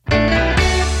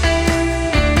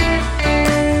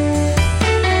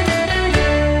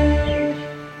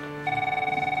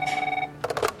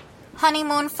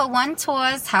Honeymoon for One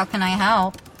Tours. How can I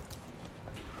help?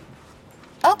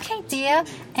 Okay, dear.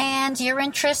 And you're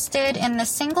interested in the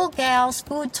Single Gals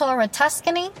Food Tour of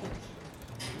Tuscany?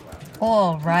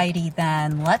 Alrighty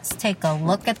then. Let's take a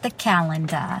look at the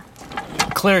calendar.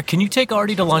 Claire, can you take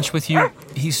Artie to lunch with you?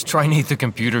 He's trying to eat the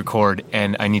computer cord,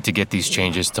 and I need to get these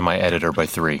changes to my editor by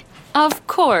 3. Of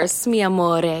course, mi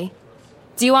amore.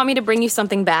 Do you want me to bring you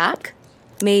something back?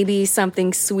 Maybe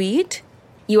something sweet?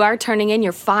 You are turning in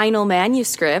your final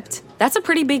manuscript. That's a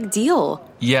pretty big deal.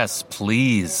 Yes,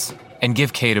 please. And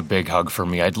give Kate a big hug for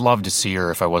me. I'd love to see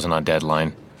her if I wasn't on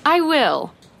deadline. I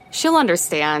will. She'll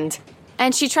understand.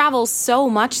 And she travels so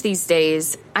much these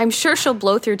days. I'm sure she'll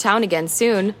blow through town again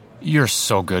soon. You're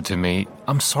so good to me.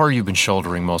 I'm sorry you've been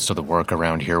shouldering most of the work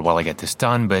around here while I get this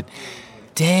done, but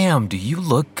damn, do you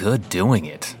look good doing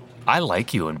it. I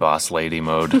like you in boss lady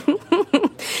mode.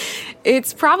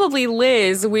 It's probably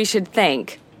Liz we should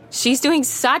thank. She's doing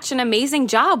such an amazing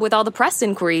job with all the press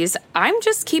inquiries. I'm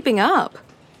just keeping up.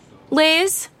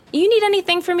 Liz, you need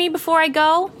anything from me before I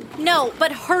go? No,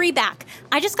 but hurry back.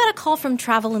 I just got a call from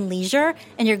Travel and Leisure,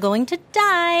 and you're going to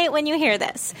die when you hear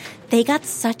this. They got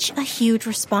such a huge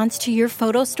response to your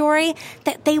photo story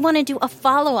that they want to do a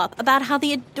follow-up about how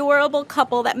the adorable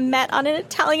couple that met on an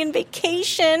Italian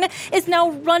vacation is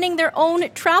now running their own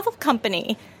travel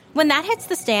company. When that hits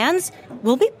the stands,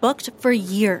 we'll be booked for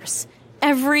years.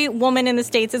 Every woman in the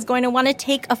States is going to want to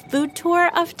take a food tour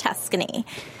of Tuscany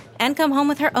and come home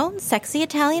with her own sexy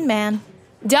Italian man.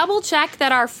 Double check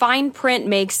that our fine print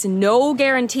makes no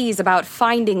guarantees about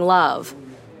finding love.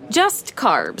 Just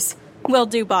carbs. Will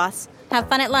do, boss. Have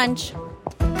fun at lunch.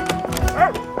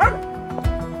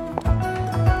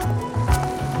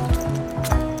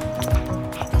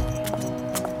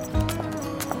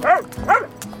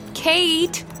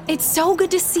 Kate, it's so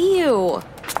good to see you.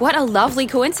 What a lovely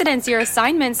coincidence your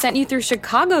assignment sent you through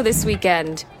Chicago this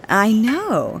weekend. I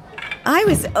know. I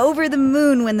was over the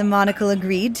moon when the monocle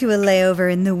agreed to a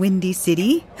layover in the Windy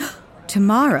City.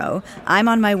 Tomorrow, I'm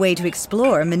on my way to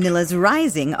explore Manila's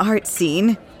rising art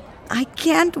scene. I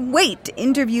can't wait to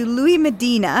interview Louis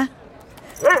Medina.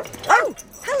 Oh,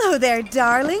 hello there,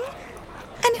 darling.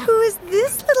 And who is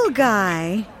this little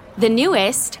guy? The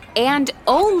newest and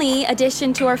only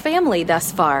addition to our family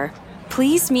thus far.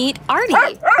 Please meet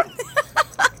Artie.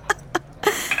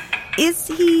 Is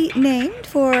he named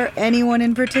for anyone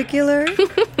in particular?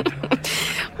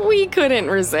 We couldn't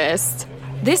resist.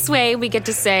 This way we get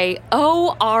to say,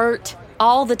 "Oh, Art,"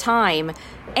 all the time.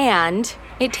 And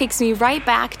it takes me right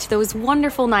back to those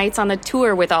wonderful nights on the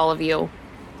tour with all of you.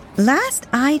 Last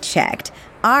I checked,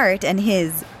 Art and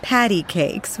his patty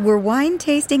cakes were wine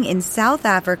tasting in South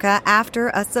Africa after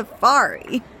a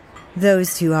safari.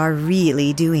 Those two are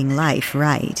really doing life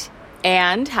right.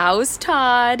 And how's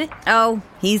Todd? Oh,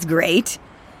 he's great.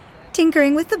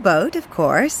 Tinkering with the boat, of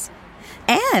course.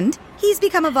 And he's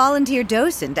become a volunteer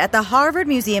docent at the Harvard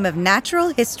Museum of Natural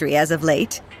History as of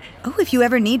late. Oh, if you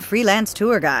ever need freelance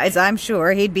tour guides, I'm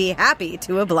sure he'd be happy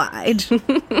to oblige.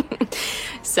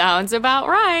 Sounds about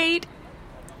right.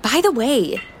 By the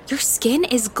way, your skin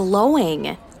is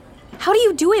glowing. How do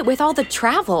you do it with all the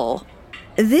travel?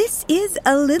 This is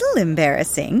a little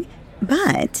embarrassing,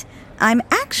 but I'm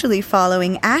actually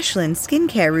following Ashlyn's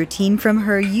skincare routine from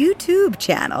her YouTube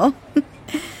channel.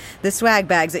 The swag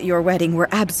bags at your wedding were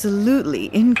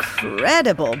absolutely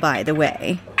incredible, by the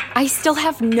way. I still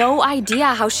have no idea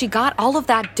how she got all of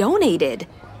that donated.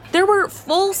 There were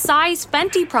full-size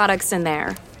Fenty products in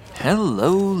there.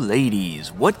 Hello,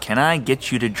 ladies. What can I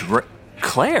get you to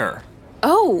Claire?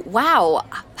 Oh, wow.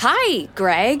 Hi,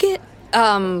 Greg.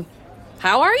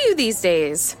 How are you these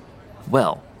days?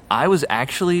 Well, I was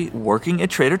actually working at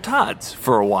Trader Todd's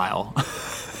for a while.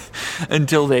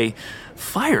 Until they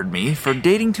fired me for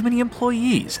dating too many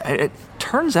employees. It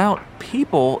turns out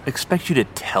people expect you to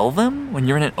tell them when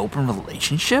you're in an open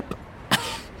relationship.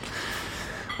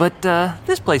 But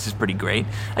this place is pretty great.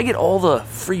 I get all the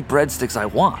free breadsticks I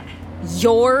want.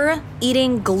 You're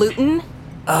eating gluten?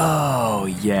 Oh,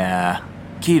 yeah.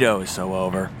 Keto is so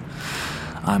over.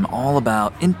 I'm all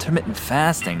about intermittent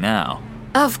fasting now.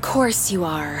 Of course you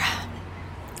are.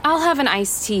 I'll have an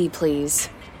iced tea, please.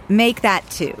 Make that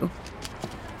too.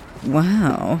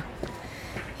 Wow.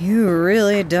 You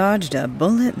really dodged a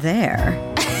bullet there.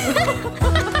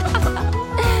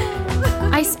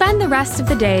 I spend the rest of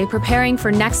the day preparing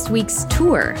for next week's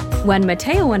tour, when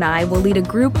Matteo and I will lead a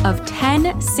group of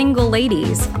 10 single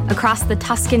ladies across the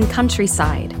Tuscan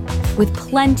countryside, with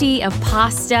plenty of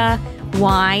pasta,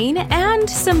 wine, and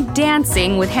some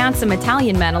dancing with handsome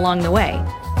Italian men along the way.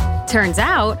 Turns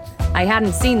out, I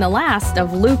hadn't seen the last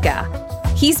of Luca.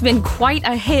 He's been quite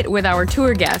a hit with our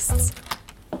tour guests.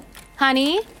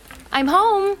 Honey, I'm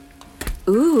home.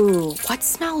 Ooh, what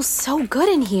smells so good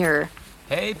in here?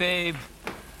 Hey, babe.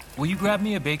 Will you grab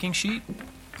me a baking sheet?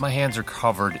 My hands are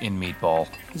covered in meatball.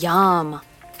 Yum.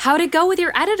 How'd it go with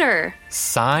your editor?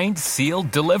 Signed,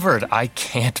 sealed, delivered. I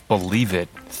can't believe it.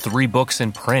 3 books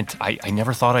in print. I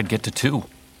never thought I'd get to 2.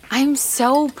 I'm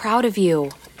so proud of you.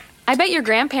 I bet your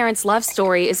grandparents' love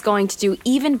story is going to do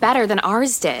even better than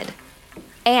ours did.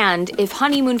 And if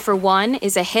Honeymoon for One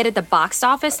is a hit at the box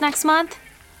office next month,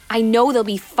 I know they'll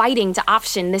be fighting to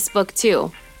option this book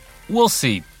too. We'll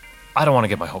see. I don't want to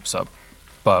get my hopes up,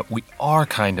 but we are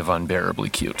kind of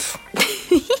unbearably cute.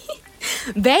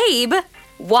 Babe,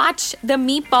 watch the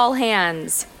meatball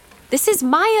hands. This is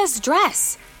Maya's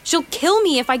dress. She'll kill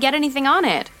me if I get anything on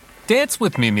it. Dance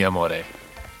with me, mi amore.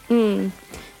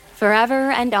 Forever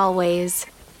and always.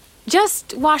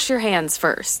 Just wash your hands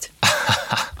first.